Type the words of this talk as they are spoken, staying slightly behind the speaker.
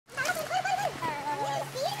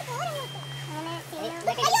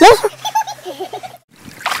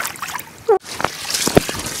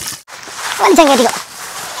അച്ഛൻ കേട്ടിക്കോ.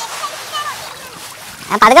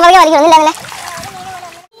 പതുക്കെ വലിക്കൊന്നുമില്ലേ?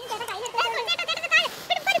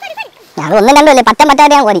 ഞാൻ ഒന്നും രണ്ടും അല്ലേ, പറ്റാൻ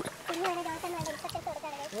പറ്റാതെ ഞാൻ ഓടി.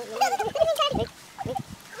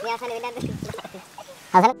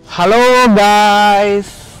 Hello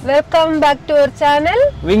guys, welcome back to our channel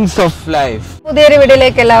wings of life. പുതിയൊരു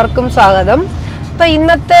വീഡിയോയിലേക്ക് എല്ലാവർക്കും സ്വാഗതം. അപ്പൊ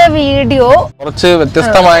ഇന്നത്തെ വീഡിയോ കുറച്ച്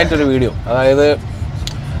വ്യത്യസ്തമായിട്ടൊരു വീഡിയോ. അതായത്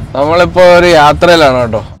നമ്മളിപ്പോ ഒരു യാത്രയിലാണ്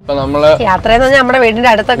കേട്ടോ. അപ്പൊ നമ്മള് യാത്രയെന്ന് പറഞ്ഞാൽ നമ്മുടെ വീടിന്റെ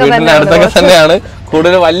അടുത്തൊക്കെ തന്നെയാണ്.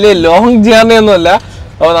 കൂടുതൽ വലിയ ലോങ് ജേർണി ഒന്നും അല്ല.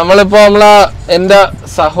 അപ്പൊ നമ്മളിപ്പോ എന്റെ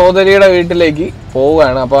സഹോദരിയുടെ വീട്ടിലേക്ക്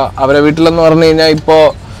പോവുകയാണ്. അപ്പൊ അവരെ വീട്ടിലെന്ന് പറഞ്ഞു കഴിഞ്ഞാൽ ഇപ്പോ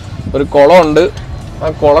ഒരു കുളമുണ്ട്. ആ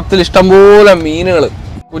കുളത്തിൽ ഇഷ്ടംപോലെ മീനുകൾ,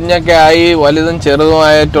 കുഞ്ഞൊക്കെ ആയി വലുതും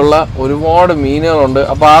ചെറുതുമായിട്ടുള്ള ഒരുപാട് മീനുകളുണ്ട്.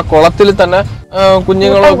 അപ്പൊ ആ കുളത്തിൽ തന്നെ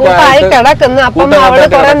കുഞ്ഞുങ്ങളൊക്കെ കിടക്കുന്നു. അപ്പം അവള്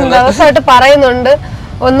കുറെ ദിവസമായിട്ട് പറയുന്നുണ്ട്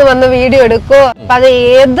ഒന്ന് വന്ന് വീഡിയോ എടുക്കൂ. അപ്പൊ അത്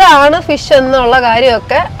ഏതാണ് ഫിഷ് എന്നുള്ള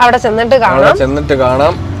കാര്യമൊക്കെ അവിടെ ചെന്നിട്ട്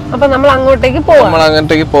കാണാം. അപ്പൊ നമ്മൾ അങ്ങോട്ടേക്ക്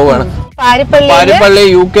പോവാണ്. പാരിപ്പള്ളി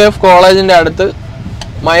UKF കോളേജിന്റെ അടുത്ത്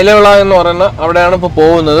മൈലവിള എന്ന് പറയുന്ന അവിടെയാണ് ഇപ്പൊ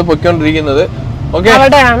പൊയ്ക്കൊണ്ടിരിക്കുന്നത്. ഓക്കെ,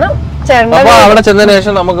 അവിടെയാണ്. അപ്പൊ അവിടെ ചെന്നതിന്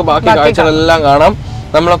ശേഷം നമുക്ക് ബാക്കി കാഴ്ചകളെല്ലാം കാണാം.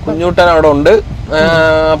 നമ്മളെ കുഞ്ഞൂട്ടൻ അവിടെ ഉണ്ട്.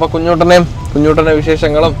 അപ്പൊ കുഞ്ഞൂട്ടന്റെ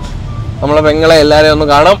വിശേഷങ്ങളും നമ്മളെ പെങ്ങളെ എല്ലാരെയും ഒന്ന്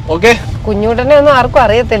കാണാം. ഓക്കെ, കുഞ്ഞൂട്ടനെ ഒന്നും ആർക്കും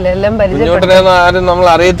അറിയത്തില്ല, കുഞ്ഞൂട്ടനെ ഒന്നും ആരും നമ്മൾ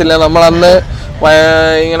അറിയത്തില്ല. നമ്മളന്ന്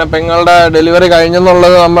ഇങ്ങനെ പെങ്ങളുടെ ഡെലിവറി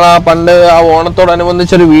കഴിഞ്ഞെന്നുള്ളത് നമ്മൾ ആ പണ്ട് ആ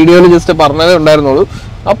ഓണത്തോടനുബന്ധിച്ചൊരു വീഡിയോയിൽ ജസ്റ്റ് പറഞ്ഞതേ ഉണ്ടായിരുന്നുള്ളൂ.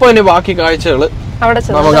 അപ്പൊ ഇനി ബാക്കി കാഴ്ചകൾ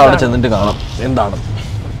നമുക്ക് അവിടെ ചെന്നിട്ട് കാണാം എന്താണ്.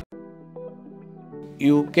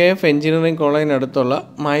 UKF എഞ്ചിനീയറിംഗ് കോളേജിനടുത്തുള്ള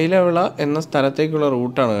മൈലവിള എന്ന സ്ഥലത്തേക്കുള്ള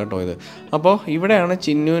റൂട്ടാണ് കേട്ടോ ഇത്. അപ്പോൾ ഇവിടെയാണ്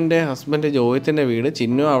ചിന്നുവിൻ്റെ ഹസ്ബൻഡ് ജോയത്തിൻ്റെ വീട്.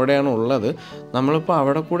 ചിന്നു അവിടെയാണ് ഉള്ളത്. നമ്മളിപ്പോൾ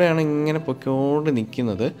അവിടെ കൂടെയാണ് ഇങ്ങനെ പൊയ്ക്കൊണ്ട്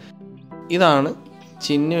നിൽക്കുന്നത്. ഇതാണ്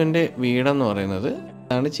ചിന്നുവിൻ്റെ വീടെന്ന് പറയുന്നത്.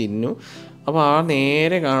 ഇതാണ് ചിന്നു. അപ്പോൾ ആ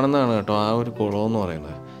നേരെ കാണുന്നതാണ് കേട്ടോ ആ ഒരു കുളമെന്ന്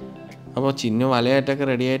പറയുന്നത്. അപ്പോൾ ചിന്നു വലയായിട്ടൊക്കെ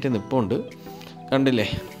റെഡിയായിട്ട് നിൽപ്പുണ്ട്, കണ്ടില്ലേ?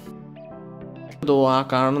 ആ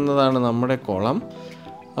കാണുന്നതാണ് നമ്മുടെ കുളം.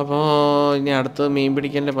 അപ്പോൾ ഇനി അടുത്ത് മീൻ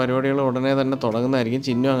പിടിക്കേണ്ട പരിപാടികൾ ഉടനെ തന്നെ തുടങ്ങുന്നതായിരിക്കും.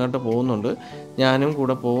 ചിന്നു അങ്ങോട്ട് പോകുന്നുണ്ട്, ഞാനും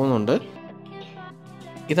കൂടെ പോകുന്നുണ്ട്.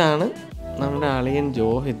 ഇതാണ് നമ്മുടെ അളിയൻ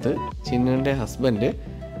ജോഹിത്ത്, ചിന്നുവിൻ്റെ ഹസ്ബൻഡ്.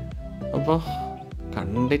 അപ്പോൾ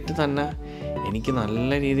കണ്ടിട്ട് തന്നെ എനിക്ക്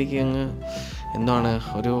നല്ല രീതിക്ക് അങ്ങ് എന്താണ്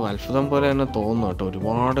ഒരു അത്ഭുതം പോലെ തന്നെ തോന്നുന്നു കേട്ടോ.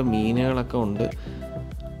 ഒരുപാട് മീനുകളൊക്കെ ഉണ്ട്.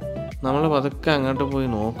 നമ്മൾ പതുക്കെ അങ്ങോട്ട് പോയി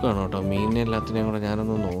നോക്കുകയാണ് കേട്ടോ. മീനെല്ലാത്തിനെയും കൂടെ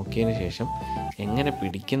ഞാനൊന്ന് നോക്കിയതിന് ശേഷം എങ്ങനെ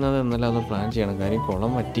പിടിക്കുന്നത് എന്നെല്ലാം ഒന്ന് പ്ലാൻ ചെയ്യണം. കാര്യം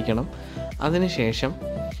കുളം വറ്റിക്കണം. അതിന് ശേഷം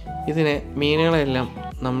ഇതിനെ മീനുകളെല്ലാം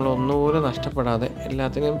നമ്മൾ ഒന്നുപോലും നഷ്ടപ്പെടാതെ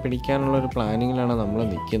എല്ലാത്തിനെയും പിടിക്കാനുള്ളൊരു പ്ലാനിങ്ങിലാണ് നമ്മൾ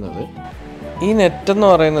നിൽക്കുന്നത്. ഈ നെറ്റെന്ന്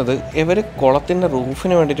പറയുന്നത് ഇവർ കുളത്തിൻ്റെ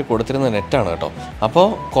റൂഫിന് വേണ്ടിയിട്ട് കൊടുത്തിരുന്ന നെറ്റാണ് കേട്ടോ. അപ്പോൾ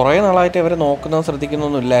കുറേ നാളായിട്ട് ഇവർ നോക്കുന്നതും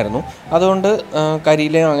ശ്രദ്ധിക്കുന്നൊന്നും ഇല്ലായിരുന്നു. അതുകൊണ്ട്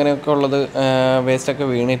കരിയിലയും അങ്ങനെയൊക്കെ ഉള്ളത് വേസ്റ്റൊക്കെ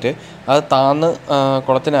വീണിട്ട് അത് താന്ന്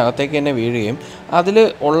കുളത്തിനകത്തേക്ക് തന്നെ വീഴുകയും അതിൽ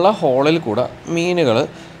ഉള്ള ഹോളിൽ കൂടെ മീനുകൾ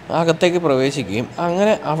അകത്തേക്ക് പ്രവേശിക്കുകയും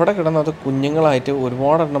അങ്ങനെ അവിടെ കിടന്നത് കുഞ്ഞുങ്ങളായിട്ട്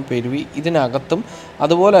ഒരുപാടെണ്ണം പെരുവി ഇതിനകത്തും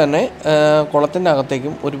അതുപോലെ തന്നെ കുളത്തിൻ്റെ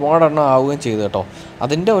അകത്തേക്കും ഒരുപാടെണ്ണം ആവുകയും ചെയ്തു കേട്ടോ.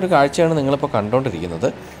 അതിൻ്റെ ഒരു കാഴ്ചയാണ് നിങ്ങളിപ്പോൾ കണ്ടുകൊണ്ടിരിക്കുന്നത്.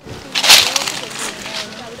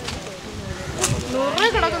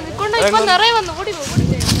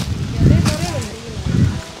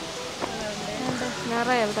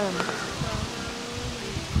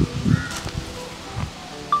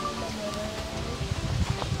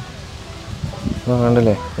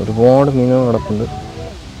 കണ്ടല്ലേ, ഒരുപാട് മീനുകൾ കിടപ്പുണ്ട്.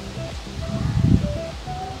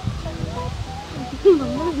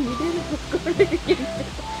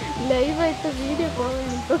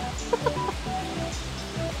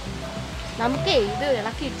 നമുക്ക് ഇത്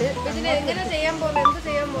ഇളക്കിയിട്ട്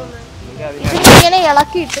ഇങ്ങനെ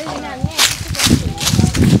ഇളക്കിയിട്ട്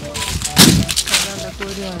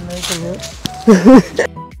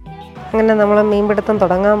അങ്ങനെ നമ്മൾ മീൻപിടുത്തം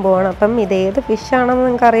തുടങ്ങാൻ പോവാണ്. അപ്പം ഇതേത് ഫിഷാണെന്ന്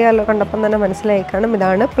നിങ്ങൾക്ക് അറിയാമല്ലോ, കണ്ടപ്പം തന്നെ മനസ്സിലായി കാണും.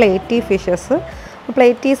 ഇതാണ് പ്ലേറ്റി ഫിഷസ്.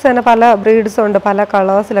 പ്ലേറ്റീസ് തന്നെ പല ബ്രീഡ്സും ഉണ്ട്, പല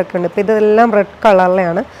കളേഴ്സിലൊക്കെ ഉണ്ട്. ഇപ്പോൾ ഇതെല്ലാം റെഡ്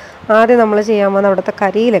കളറിലാണ്. ആദ്യം നമ്മൾ ചെയ്യാൻ പോകുന്ന അവിടുത്തെ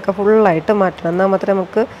കരിയിലൊക്കെ ഫുള്ളായിട്ട് മാറ്റണം. എന്നാൽ മാത്രമേ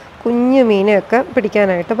നമുക്ക് കുഞ്ഞു മീനെയൊക്കെ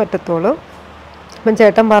പിടിക്കാനായിട്ട് പറ്റത്തുള്ളൂ. അപ്പം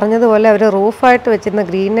ചേട്ടൻ പറഞ്ഞതുപോലെ അവർ റൂഫായിട്ട് വെച്ചിരുന്ന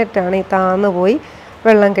ഗ്രീൻ നെറ്റാണ് ഈ താന്ന് പോയി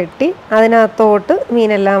വെള്ളം കെട്ടി അതിനകത്തോട്ട്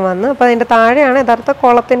മീനെല്ലാം വന്ന്. അപ്പോൾ അതിൻ്റെ താഴെയാണ് യഥാർത്ഥ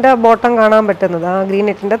കുളത്തിൻ്റെ ബോട്ടം കാണാൻ പറ്റുന്നത്, ആ ഗ്രീൻ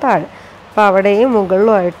നെറ്റിൻ്റെ താഴെ. അപ്പോൾ അവിടെയും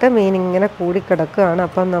മുകളിലുമായിട്ട് മീൻ ഇങ്ങനെ കൂടിക്കിടക്കുകയാണ്.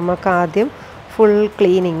 അപ്പം നമുക്ക് ആദ്യം ഫുൾ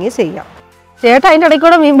ക്ലീനിങ് ചെയ്യാം. ചേട്ടാ അതിൻ്റെ ഇടയ്ക്ക്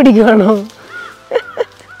കൂടെ മീൻ പിടിക്കുവാണോ?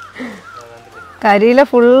 കരിയില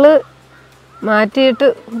ഫുള്ള് മാറ്റിയിട്ട്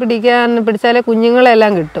പിടിച്ചാലേ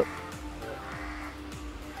കുഞ്ഞുങ്ങളെല്ലാം കിട്ടും.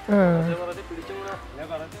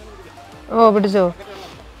 ഓ പിടിച്ചോ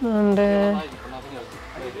ഉണ്ട്.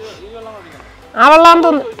 ആ വെള്ളം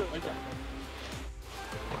തോന്നുന്നു.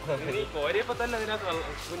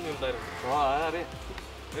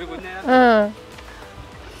 ആ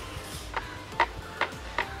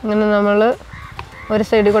അങ്ങനെ നമ്മൾ ഒരു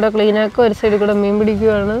സൈഡിൽ കൂടെ ക്ലീൻ ആക്കുക, ഒരു സൈഡിൽ കൂടെ മീൻ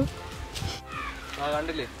പിടിക്കുകയാണ്.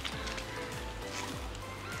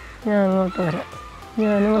 ഞാൻ അങ്ങോട്ട് വരാം,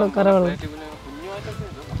 ഞാനും കൂടെ കറവെള്ളം.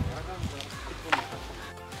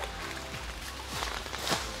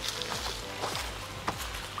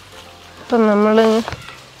 ഇപ്പം നമ്മൾ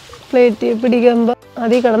പ്ലേറ്റ് പിടിക്കുമ്പോൾ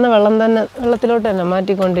അതിൽ കിടന്ന വെള്ളം തന്നെ വെള്ളത്തിലോട്ട് തന്നെ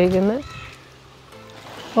മാറ്റിക്കൊണ്ടിരിക്കുന്നത്.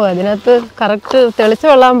 ഓ അതിനകത്ത് കറക്റ്റ് തെളിച്ച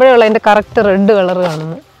വെള്ളമാകുമ്പോഴേ ഉള്ളൂ അതിൻ്റെ കറക്റ്റ് റെഡ് കളർ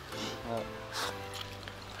കാണുന്നത്.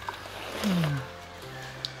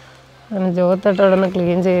 അങ്ങനെ ജോത്തേട്ട ഇവിടെ നിന്ന്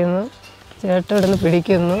ക്ലീൻ ചെയ്യുന്നു, ചേട്ടൻ ഇവിടെ നിന്ന്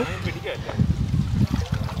പിടിക്കുന്നു.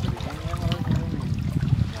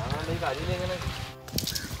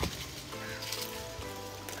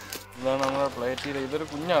 ഇതൊരു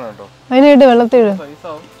കുഞ്ഞാണ് കേട്ടോ, അതിനായിട്ട് വെള്ളത്തിൽ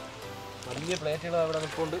വലിയ പ്ലേറ്റുകൾ അവിടെ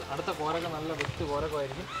നിൽക്കൊണ്ട് അടുത്ത കോരൊക്കെ നല്ല വെച്ച് കോരൊക്കെ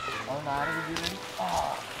ആയിരിക്കും. അതുകൊണ്ട് ആരോഗ്യം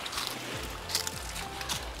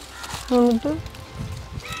എന്നിട്ട്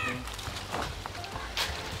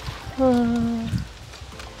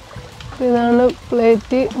ഇതാണ്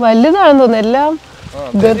പ്ലേറ്റ്. വലുതാണെന്ന് തോന്നുന്നു, എല്ലാം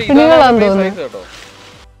ഗർഭിണികളാണെന്ന് തോന്നുന്നു.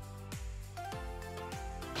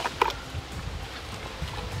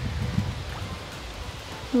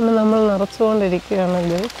 നമ്മൾ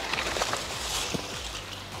നിറച്ചുകൊണ്ടിരിക്കുകയാണെങ്കിൽ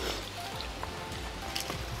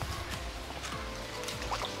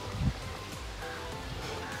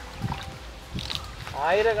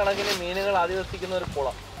ആയിരക്കണക്കിന് മീനുകൾ അധിവസിക്കുന്ന ഒരു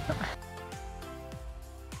കുളം.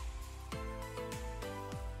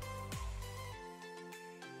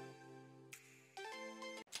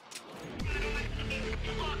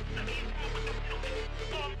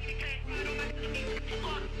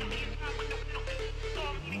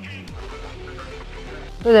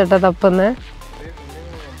 ചേട്ടാ തപ്പുന്നേ,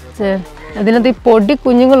 അതിനകത്ത് ഈ പൊടി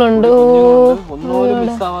കുഞ്ഞുങ്ങളുണ്ട്.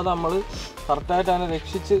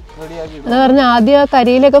 അത് പറഞ്ഞ ആദ്യം ആ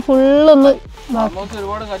കരിയിലൊക്കെ ഫുള്ളൊന്ന്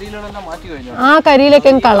ആ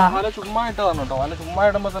കരിയിലൊക്കെ കള ചുമ്മാ ഇട്ടതാണ് കേട്ടോ. വല ചുമ്മാ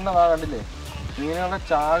ഇടുമ്പോ തന്നെ കണ്ടില്ലേ മീനുകളുടെ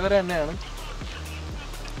ചാകര തന്നെയാണ്.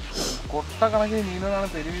 കൊട്ടക്കണക്കിന് മീനുകളാണ്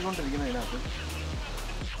പെരുവിക്കൊണ്ടിരിക്കുന്നത് ഇതിനകത്ത്.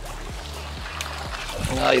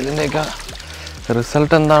 ഇതിൻ്റെയൊക്കെ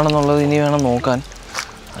റിസൾട്ട് എന്താണെന്നുള്ളത് ഇനി വേണം നോക്കാൻ.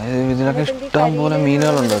 അതായത് ഇതിലൊക്കെ ഇഷ്ടം പോലെ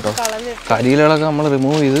മീനുകളുണ്ട് കേട്ടോ. കരിയിലൊക്കെ നമ്മൾ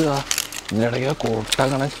റിമൂവ് ചെയ്ത് ഇതിനിടയ്ക്ക്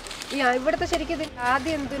കൊട്ടക്കണക്ക്.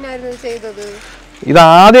 ഇത്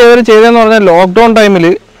ആദ്യം അവർ ചെയ്തതെന്ന് പറഞ്ഞാൽ ലോക്ക്ഡൗൺ ടൈമിൽ,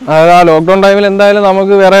 അതായത് ആ ലോക്ക്ഡൗൺ ടൈമിൽ എന്തായാലും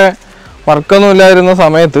നമുക്ക് വേറെ വർക്കൊന്നും ഇല്ലാതിരുന്ന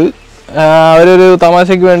സമയത്ത് അവരൊരു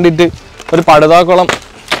തമാശയ്ക്ക് വേണ്ടിയിട്ട് ഒരു പടുതാക്കുളം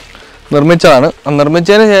നിർമ്മിച്ചതാണ്.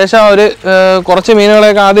 നിർമ്മിച്ചതിന് ശേഷം അവർ കുറച്ച്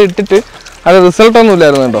മീനുകളെയൊക്കെ ആദ്യം ഇട്ടിട്ട് അത് റിസൾട്ടൊന്നും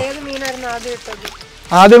ഇല്ലായിരുന്നു കേട്ടോ.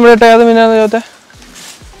 ആദ്യം ഇവിടെ ഇട്ട ഏത് മീനാണ് ചോദിച്ചേ?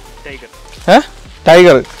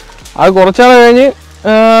 ടൈഗർ. അത് കുറച്ചാൾ കഴിഞ്ഞ്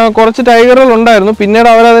കുറച്ച് ടൈഗറുകൾ ഉണ്ടായിരുന്നു. പിന്നീട്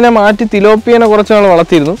അവരതിനെ മാറ്റി തിലോപ്പിയനെ കുറച്ച് നാൾ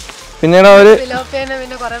വളർത്തിയിരുന്നു. പിന്നീട് അവര്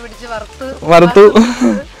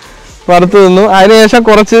വറുത്തു തിന്നു. അതിനുശേഷം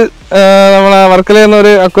കുറച്ച് നമ്മളെ വർക്കലയിൽ നിന്ന്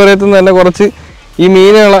ഒരു അക്വേറിയത്തിൽ നിന്ന് തന്നെ കുറച്ച് ഈ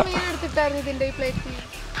മീനുകളെ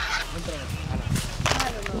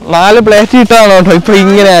 4 പ്ലേറ്റ് ഇട്ടാണോ കേട്ടോ ഇപ്പൊ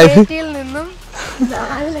ഇങ്ങനെ ആയത്.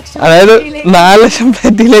 അതായത് 4 ലക്ഷം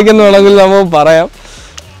പ്ലേറ്റിലേക്കെന്ന് വേണമെങ്കിൽ നമുക്ക് പറയാം.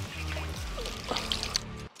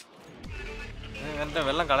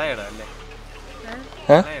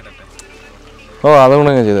 ഓ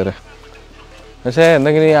അതുകൊണ്ടങ്ങനെ ചെയ്തേരെ. പക്ഷെ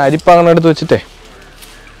എന്തെങ്കിലും ഈ അരിപ്പ അങ്ങനെ എടുത്ത് വെച്ചിട്ടേ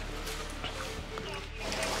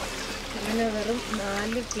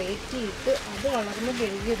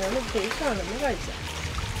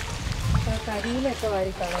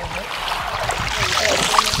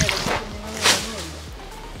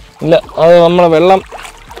ഇല്ല, അത് നമ്മളെ വെള്ളം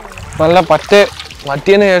നല്ല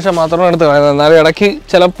പറ്റിയതിന് ശേഷം മാത്രമേ എടുത്ത് കളയുന്നത്. എന്നാലും ഇടയ്ക്ക്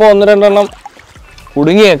ചിലപ്പോൾ 1-2 എണ്ണം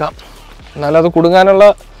കുടുങ്ങിയേക്കാം. എന്നാലും അത് കുടുങ്ങാനുള്ള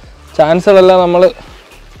ചാൻസുകളെല്ലാം നമ്മൾ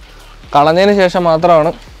കളഞ്ഞതിന് ശേഷം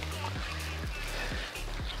മാത്രമാണ്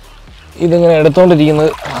ഇതിങ്ങനെ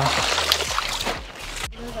എടുത്തുകൊണ്ടിരിക്കുന്നത്.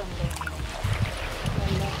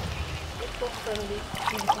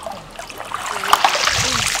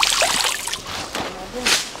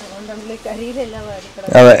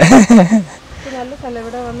 അതെ, നല്ല സ്ഥലം.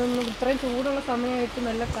 ഇവിടെ വന്ന് ഇത്രയും ചൂടുള്ള സമയമായിട്ട്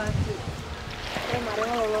നല്ല കാറ്റ്,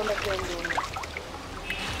 മരങ്ങളുള്ളതുകൊണ്ടൊക്കെയാണ് തോന്നുന്നു.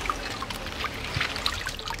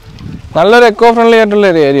 നല്ലൊരു എക്കോ ഫ്രണ്ട്ലി ആയിട്ടുള്ള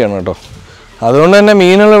ഒരു ഏരിയ ആണ് കേട്ടോ. അതുകൊണ്ട് തന്നെ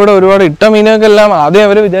മീനുകൾ ഇവിടെ ഒരുപാട് ഇട്ട മീനുകൾക്കെല്ലാം ആദ്യം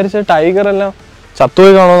അവർ വിചാരിച്ച ടൈഗർ എല്ലാം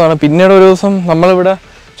ചത്തുപോയി കാണുമെന്നാണ്. പിന്നീട് ഒരു ദിവസം നമ്മളിവിടെ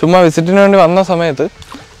ചുമ്മാ വിസിറ്റിന് വേണ്ടി വന്ന സമയത്ത്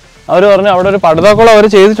അവർ പറഞ്ഞു അവിടെ ഒരു പടുതാക്കുളം അവർ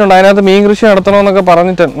ചെയ്തിട്ടുണ്ട്, അതിനകത്ത് മീൻ കൃഷി നടത്തണമെന്നൊക്കെ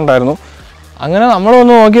പറഞ്ഞിട്ടുണ്ടായിരുന്നു. അങ്ങനെ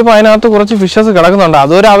നമ്മളൊന്ന് നോക്കിയപ്പോൾ അതിനകത്ത് കുറച്ച് ഫിഷസ് കിടക്കുന്നുണ്ട്.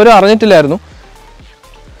 അതുവരെ അവർ അറിഞ്ഞിട്ടില്ലായിരുന്നു,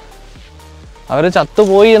 അവർ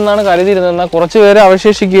ചത്തുപോയി എന്നാണ് കരുതിയിരുന്നത്. എന്നാൽ കുറച്ച് പേരെ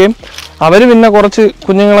അവശേഷിക്കുകയും അവർ പിന്നെ കുറച്ച്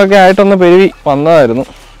കുഞ്ഞുങ്ങളൊക്കെ ആയിട്ടൊന്ന് പെരുവി വന്നതായിരുന്നു.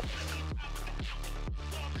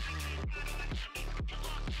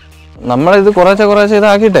 നമ്മളിത് കുറേശ്ശെ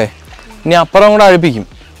ഇതാക്കിയിട്ടേ ഇനി അപ്പുറം കൂടെ അഴിപ്പിക്കും.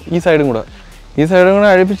 ഈ സൈഡും കൂടെ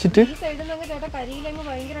അഴിപ്പിച്ചിട്ട്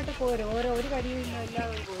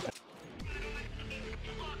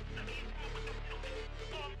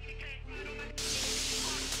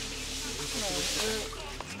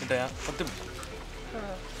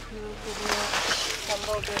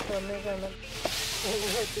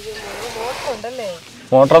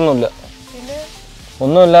മോട്ടറൊന്നുമില്ല,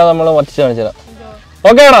 ഒന്നുമില്ലാതെ നമ്മൾ വറ്റിച്ച് കാണിച്ചു തരാം.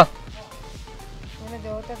 ഓക്കെ ആണോ?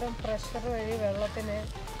 പ്രഷർ വഴി വെള്ളത്തിന്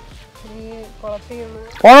ഈ കുളത്തിൽ നിന്ന്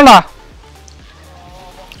പോണണ്ടാ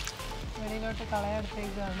വെളിയിലോട്ട്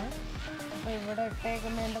കളയെടുത്തേക്കാണ്. അപ്പോൾ ഇവിടെ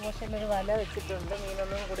ഇട്ടേക്കുന്നതിൻ്റെ പക്ഷേലൊരു വല വെച്ചിട്ടുണ്ട്,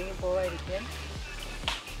 മീനൊന്നും കുടുങ്ങി പോകാതിരിക്കാൻ.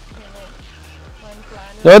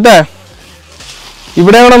 ലോകത്തെ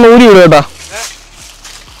ഇവിടെ കൂടെ ഊരി വിടും കേട്ടാ,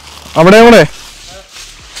 അവിടെ കൂടെ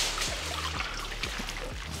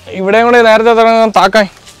ഇവിടെ കൂടെ നേരത്തെ തുടങ്ങാൻ താക്കാൻ.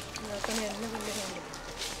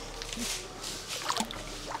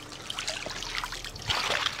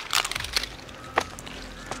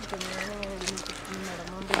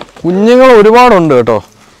 കുഞ്ഞുങ്ങൾ ഒരുപാടുണ്ട് കേട്ടോ,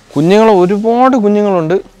 ഒരുപാട്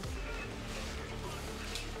കുഞ്ഞുങ്ങളുണ്ട്.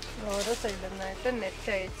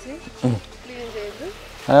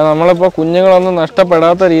 നമ്മളിപ്പോൾ കുഞ്ഞുങ്ങളൊന്നും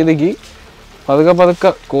നഷ്ടപ്പെടാത്ത രീതിക്ക്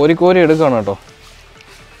പതുക്കെ കോരി എടുക്കണം കേട്ടോ.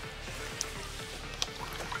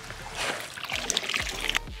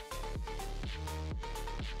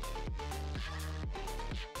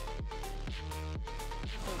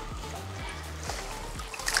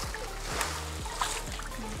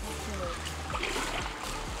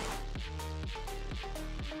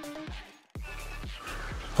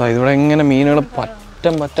 ഇതിവിടെ ഇങ്ങനെ മീനുകൾ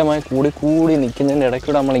പറ്റമായി കൂടി നിൽക്കുന്നതിൻ്റെ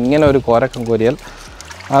ഇടയ്ക്കൂടെ നമ്മൾ ഇങ്ങനെ ഒരു കോരക്കം കോരിയാൽ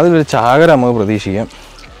അതിലൊരു ചാകര നമുക്ക് പ്രതീക്ഷിക്കാം.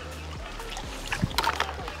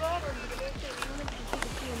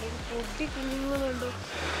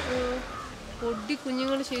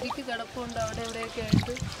 കുഞ്ഞുങ്ങൾ ശരിക്കും കിടപ്പുണ്ട് അവിടെ എവിടെയൊക്കെ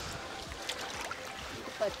ആയിട്ട്.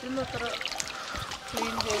 പറ്റുന്നത്ര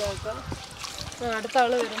ക്ലീൻ ചെയ്താക്കാം. അടുത്ത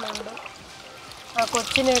ആള് വരുന്നുണ്ട്, ആ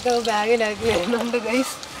കൊച്ചിനെയൊക്കെ ബാഗിലാക്കി വരുന്നുണ്ട്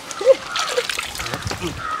ഗൈസ്.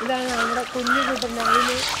 ഇതാണ് നമ്മുടെ കുഞ്ഞു കൂട്ടം നൈന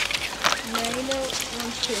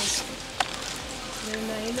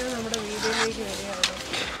നമ്മുടെ വീഡിയോയിലേക്ക് വരികയാണ്.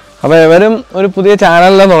 അപ്പൊ ഇവരും ഒരു പുതിയ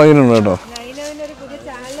ചാനലെല്ലാം തുടങ്ങിയിട്ടുണ്ട് കേട്ടോ. നൈനവിന്റെ ഒരു പുതിയ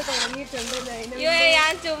ചാനൽ തുടങ്ങിയിട്ടുണ്ട്.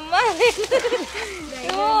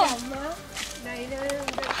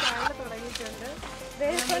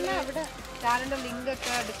 അവിടെ ചാനലിന്റെ ലിങ്ക്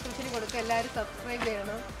ഒക്കെ ഡിസ്ക്രിപ്ഷനിൽ കൊടുക്കുക, എല്ലാവരും സബ്സ്ക്രൈബ്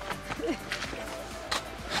ചെയ്യണം.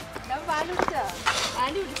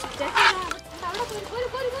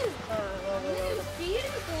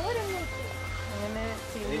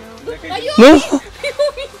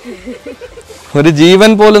 ഒരു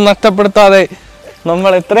ജീവൻ പോലും നഷ്ടപ്പെടുത്താതെ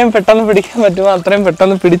നമ്മൾ എത്രയും പെട്ടെന്ന് പിടിക്കാൻ പറ്റുമോ അത്രയും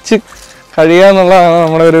പെട്ടെന്ന് പിടിച്ച് കഴിയുക എന്നുള്ളതാണ്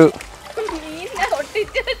നമ്മുടെ ഒരു.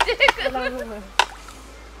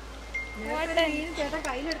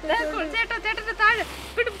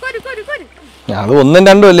 അത് ഒന്നും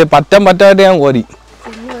രണ്ടും അല്ലേ, പറ്റാതെ ഞാൻ കോരി.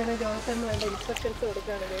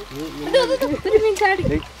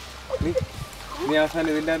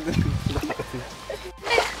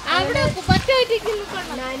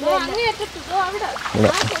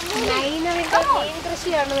 മീൻ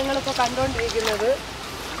കൃഷിയാണ് നിങ്ങളിപ്പോ കണ്ടോണ്ടിരിക്കുന്നത്.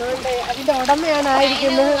 അതുകൊണ്ട് അതിന്റെ ഉടമയാണ്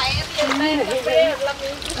ആയിരിക്കുന്നത്. മീൻ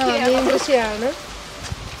കൃഷിയാണ്.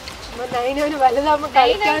 നൈനോന് വലുതാകുമ്പോ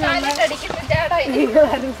കളിക്കാനുള്ള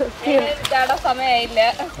സമയമായില്ല.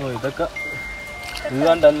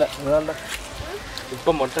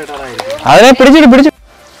 അതിനെ പിടിച്ചു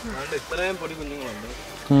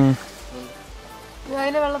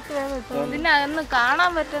അതിനെ വെള്ളത്തിൽ പിന്നെ അതൊന്നും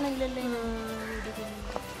കാണാൻ പറ്റണില്ലല്ലേ.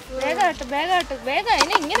 വേഗം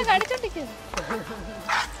അതിനെ ഇങ്ങനെ കാണിച്ചോണ്ടിരിക്കുന്നു.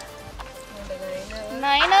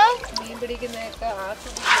 നൈന മീൻ പിടിക്കുന്നതൊക്കെ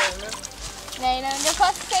ആസ്വദിക്കുകയാണ്. നൈനവിന്റെ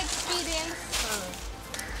ഫസ്റ്റ് എക്സ്പീരിയൻസ്.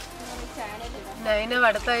 നൈന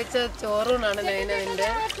അടുത്ത ആഴ്ച ചോറൂണാണ് നൈനവിന്റെ.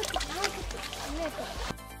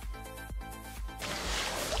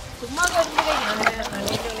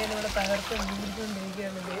 തകർത്ത്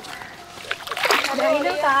വീടിക്കൊണ്ടിരിക്കുകയാണ്. നൈന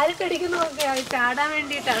കാലിട്ടടിക്കുന്നതൊക്കെ ചാടാൻ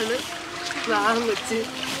വേണ്ടിയിട്ടാണ് വാഹം വെച്ച്.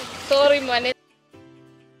 സോറി മോനെ.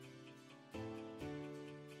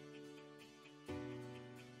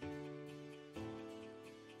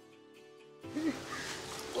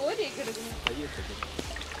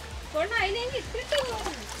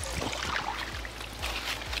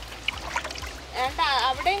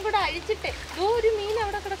 അവിടെയും കൂടെ അഴിച്ചിട്ടേ ഒരു മീൻ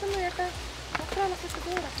അവിടെ കിടക്കുന്നു ചേട്ടാ.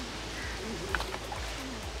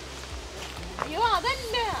 അയ്യോ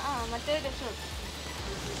അതല്ല, മറ്റേ രക്ഷ.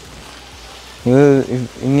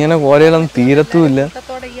 ഇങ്ങനെ കോരയിലൊന്നും തീരത്തുമില്ല. ഈ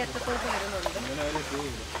അറ്റത്തോട്ട് വരുന്നുണ്ട്.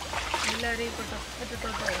 എല്ലാവരും ഈ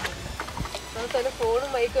അറ്റത്തോട്ട് വരുന്നുണ്ട്. ഫോണും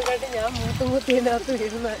മൈക്കൊക്കെ ആയിട്ട് ഞാൻ മൂത്തും കുത്തിനകത്ത്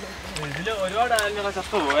ഇരുന്നാലും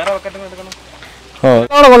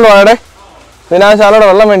കൊണ്ടുപോകണേ പിന്നെ ആ ശാലയുടെ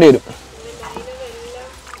വെള്ളം വേണ്ടി വരും.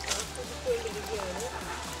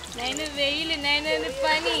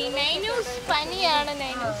 പനിയാണ്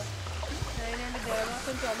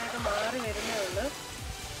മാറി വരുന്നേ ഉള്ളു.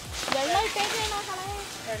 വെള്ളം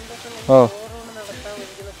ഓ നടത്താൻ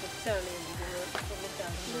വിളിക്കുന്ന കൊച്ചാണ്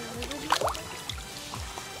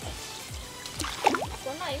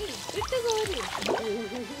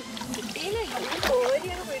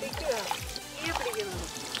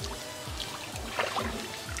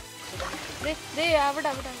അവിടെ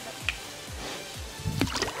അവിടെ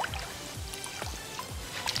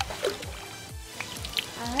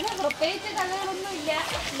അങ്ങനെ പ്രത്യേകിച്ച് കഥകളൊന്നും ഇല്ല.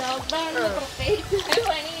 ലോക്ക്ഡൌണിൽ പ്രത്യേകിച്ച് ഒരു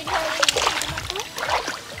പണിയില്ല.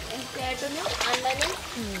 ചേട്ടനും അണ്ണനും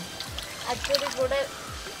അച്ഛനും കൂടെ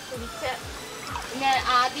കുടിച്ച ഞാൻ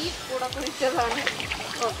ആദ്യം കൂടെ കുടിച്ചതാണ്.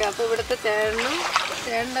 ഓക്കെ. അപ്പോൾ ഇവിടുത്തെ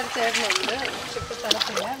ചേട്ടൻ്റെ ചേട്ടനുണ്ട്, ഇപ്പം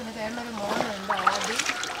സ്ഥലത്തില്ല. പിന്നെ ചേട്ടനൊരു മോനുണ്ട് ആദ്യം.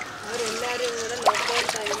 അവരെല്ലാവരും കൂടെ ലോക്ക്ഡൗൺ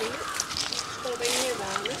ടൈമിൽ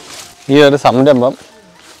തുടങ്ങിയതാണ് ഈ ഒരു സംരംഭം.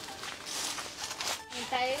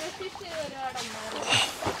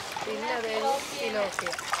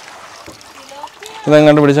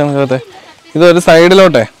 ഇതെങ്ങോട്ട് പിടിച്ചാൽ കേട്ടെ, ഇതൊരു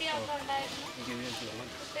സൈഡിലോട്ടെ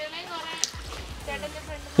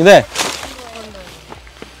ഇതേ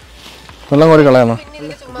വെള്ളം കോരി കളയാണോ?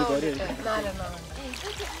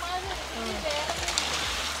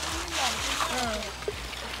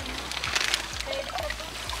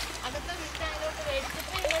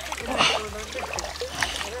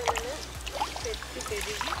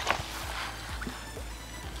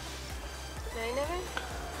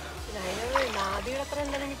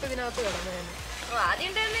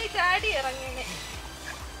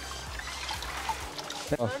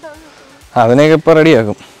 അതിനെയൊക്കെ ഇപ്പൊ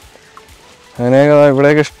റെഡിയാക്കും. അതിനെയൊക്കെ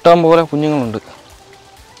ഇവിടെയൊക്കെ ഇഷ്ടം പോലെ കുഞ്ഞുങ്ങളുണ്ട്.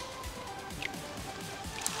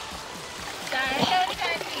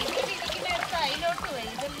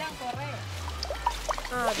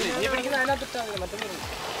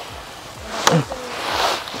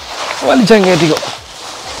 വലിച്ചാൻ കയറ്റിക്കോ.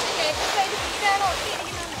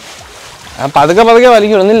 പതുക്കെ പതുക്കെ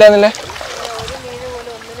വലിക്കും. ഒന്നില്ലാന്നല്ലേ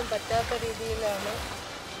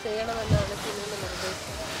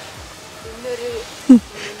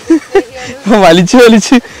വലിച്ച്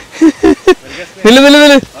വലിച്ച്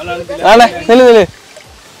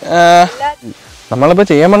നമ്മളിപ്പോ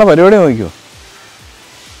ചെയ്യാൻ പോണ പരിപാടി നോക്കിയോ?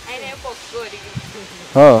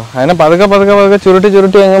 ഓ അതിനെ പതുക്കെ പതുക്കെ പതുക്കെ ചുരുട്ടി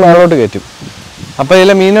ചുരുട്ടി അങ്ങ് മേളോട്ട് കയറ്റും. അപ്പൊ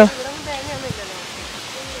ഇതിലെ മീന്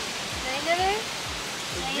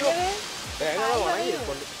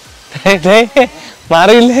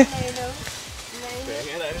മാറിയില്ലേ?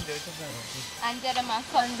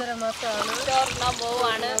 5.5 മാസമാണ് ചോറിനാൻ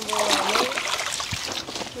പോവാണ്.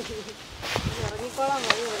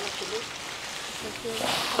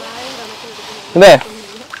 ഇതേ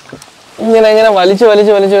ഇങ്ങനെ ഇങ്ങനെ വലിച്ച്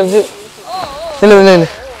വലിച്ച് വലിച്ച് വലിച്ച് ഇല്ല ഇല്ല ഇല്ല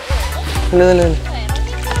ഇല്ല ഇല്ല ഇല്ല ഇല്ല.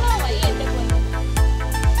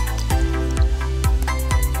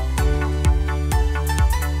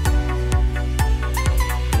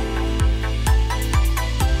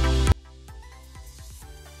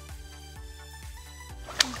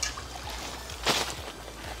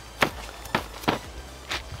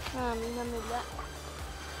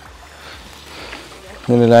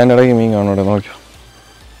 അതിൻ്റെ ഇടയ്ക്ക് മീൻ കാണും. ഇവിടെ നോക്കിയോ.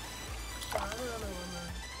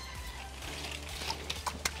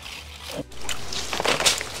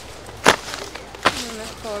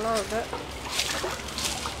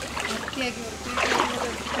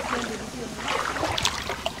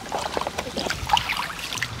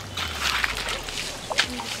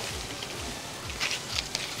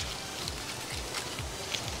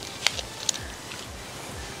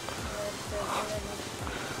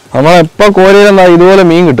 നമ്മളെപ്പോൾ കോരിയിലെന്താ ഇതുപോലെ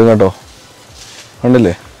മീൻ കിട്ടും കേട്ടോ.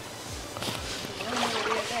 കണ്ടില്ലേ?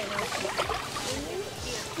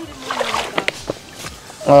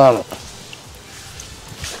 അതാണ്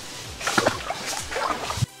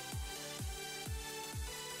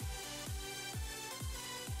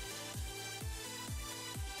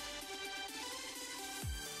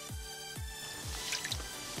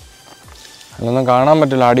അതൊന്നും കാണാൻ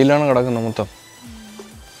പറ്റില്ല. അടിയിലാണ് കിടക്കുന്നത് മൊത്തം.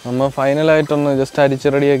 നമ്മൾ ഫൈനലായിട്ടൊന്ന് ജസ്റ്റ് അരിച്ച്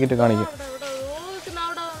റെഡിയാക്കിയിട്ട് കാണിക്കും.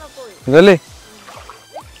 ഇതല്ലേ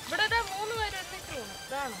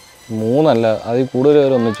 3 അതിൽ കൂടുതൽ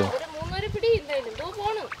പേര് ഒന്നിച്ചോ?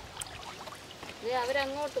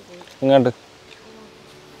 ഇങ്ങോട്ട്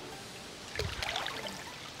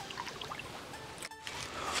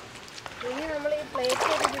ഇനി നമ്മൾ ഈ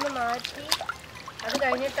പ്ലേറ്റ് മാറ്റി അത്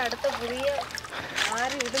കഴിഞ്ഞിട്ട് അടുത്ത പുതിയ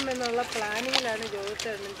ആര് ഇടുമെന്നുള്ള പ്ലാനിങ്ങിലാണ്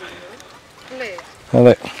ജോലിച്ചേട്ടനും ചെയ്യുന്നത്.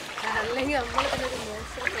 അതെ.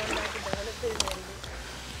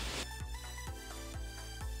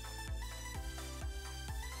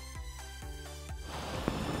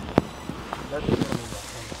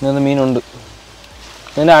 ഇന്ന് മീനുണ്ട്.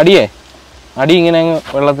 ഇതിൻ്റെ അടി ഇങ്ങനെ അങ്ങ്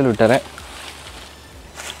വെള്ളത്തിൽ വിട്ടേരെ.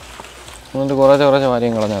 എന്നിട്ട് കുറച്ച്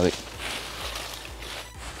വാരിയും കളഞ്ഞാൽ മതി.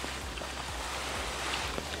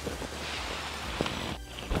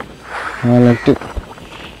 നെറ്റ്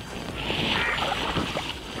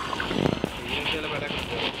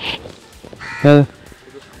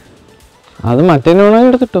അത് മറ്റേ വേണമെങ്കിൽ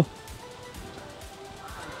എടുത്തിട്ടോ.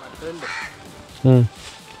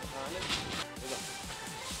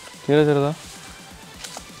 തീരെ ചെറുതാ.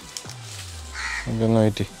 ഒന്ന്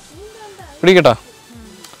വെയിറ്റ് പിടിക്കട്ടാ.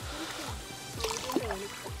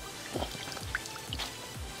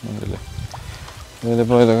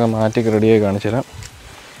 ഇതിലിപ്പോൾ ഇതൊക്കെ മാറ്റി റെഡിയായി കാണിച്ചു തരാം.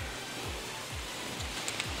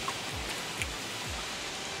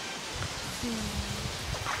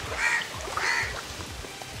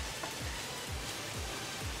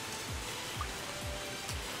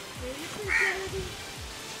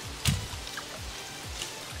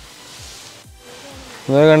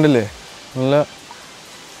 ഇതൊക്കെ കണ്ടില്ലേ, നല്ല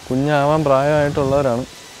കുഞ്ഞാവാൻ പ്രായമായിട്ടുള്ളവരാണ്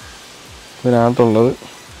ഇതിനകത്തുള്ളത്.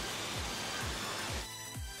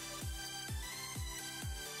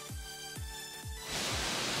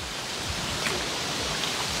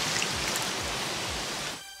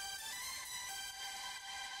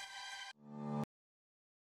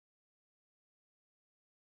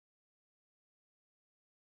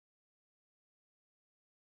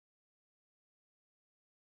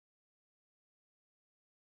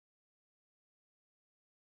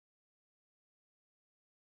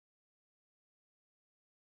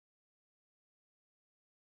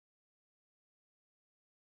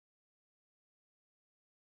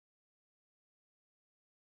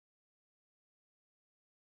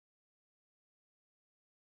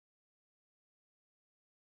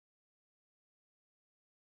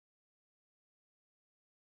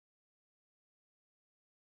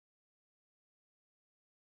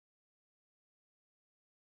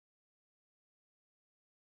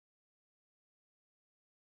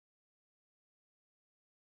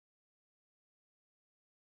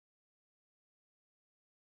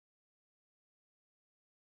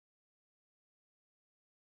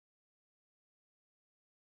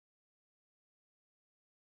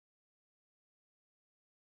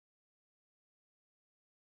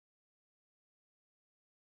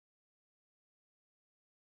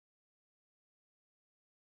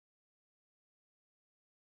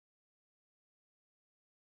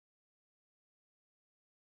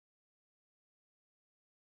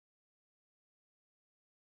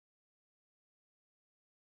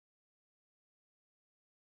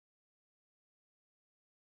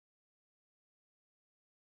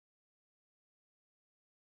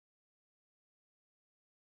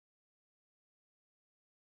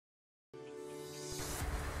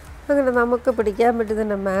 അങ്ങനെ നമുക്ക് പിടിക്കാൻ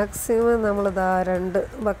പറ്റുന്നതിൻ്റെ മാക്സിമം നമ്മളിതാ 2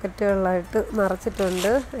 ബക്കറ്റുകളിലായിട്ട്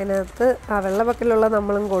നിറച്ചിട്ടുണ്ട്. അതിനകത്ത് ആ വെള്ള ബക്കറ്റിലുള്ള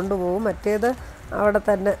നമ്മളും കൊണ്ടുപോകും. മറ്റേത് അവിടെ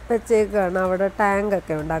തന്നെ വെച്ചേക്കാണ്. അവിടെ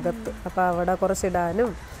ടാങ്കൊക്കെ ഉണ്ട് അകത്ത്. അപ്പോൾ അവിടെ കുറച്ചിടാനും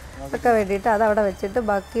ഒക്കെ വേണ്ടിയിട്ട് അതവിടെ വെച്ചിട്ട്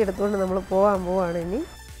ബാക്കി എടുത്തുകൊണ്ട് നമ്മൾ പോവാണ് ഇനി.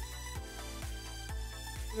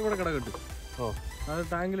 ഇവിടെ കട കിട്ടും. അത്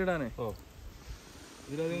ടാങ്കിലിടാനേ.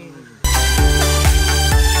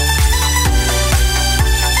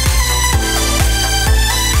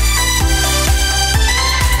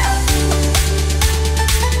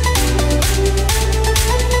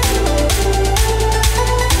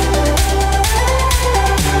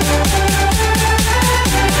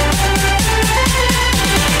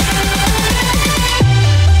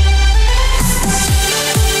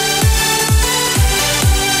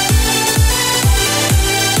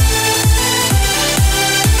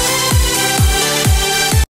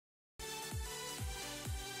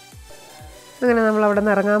 അങ്ങനെ നമ്മളവിടെ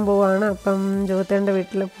നിന്ന് ഇറങ്ങാൻ പോവുകയാണ്. അപ്പം ജ്യോതിയുടെ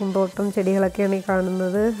വീട്ടിൽ പൂന്തോട്ടം ചെടികളൊക്കെയാണ് ഈ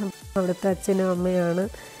കാണുന്നത്. അവിടുത്തെ അച്ഛനും അമ്മയാണ്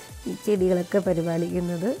ഈ ചെടികളൊക്കെ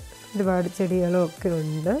പരിപാലിക്കുന്നത്. ഒരുപാട് ചെടികളും ഒക്കെ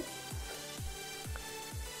ഉണ്ട്.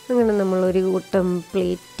 അങ്ങനെ നമ്മളൊരു കൂട്ടം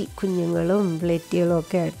കുഞ്ഞുങ്ങളും പ്ലേറ്റികളും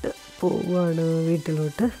ഒക്കെ ആയിട്ട് പോവുകയാണ്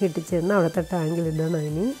വീട്ടിലോട്ട്. വീട്ടിൽ ചെന്ന് അവിടുത്തെ ടാങ്കിലിടണം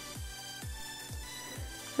ഇനി.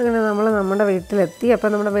 അങ്ങനെ നമ്മൾ നമ്മുടെ വീട്ടിലെത്തി. അപ്പോൾ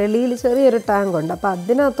നമ്മുടെ വെളിയിൽ ചെറിയൊരു ടാങ്കുണ്ട്. അപ്പോൾ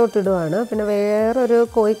അതിനകത്തോട്ട് ഇടുവാണ്. പിന്നെ വേറൊരു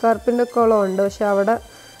കോഴിക്കാർപ്പിൻ്റെ കുളമുണ്ട്. പക്ഷെ അവിടെ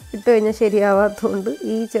ഇട്ട് കഴിഞ്ഞാൽ ശരിയാവാത്തതുകൊണ്ട്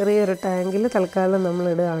ഈ ചെറിയൊരു ടാങ്കിൽ തൽക്കാലം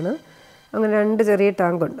നമ്മളിടുകയാണ്. അങ്ങനെ 2 ചെറിയ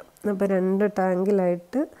ടാങ്കുണ്ട്. അപ്പോൾ 2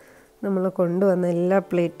 ടാങ്കിലായിട്ട് നമ്മൾ കൊണ്ടുവന്ന എല്ലാ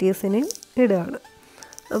പ്ലേറ്റീസിനെയും ഇടുകയാണ്.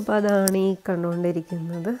 അപ്പോൾ അതാണ് ഈ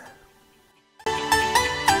കണ്ടുകൊണ്ടിരിക്കുന്നത്.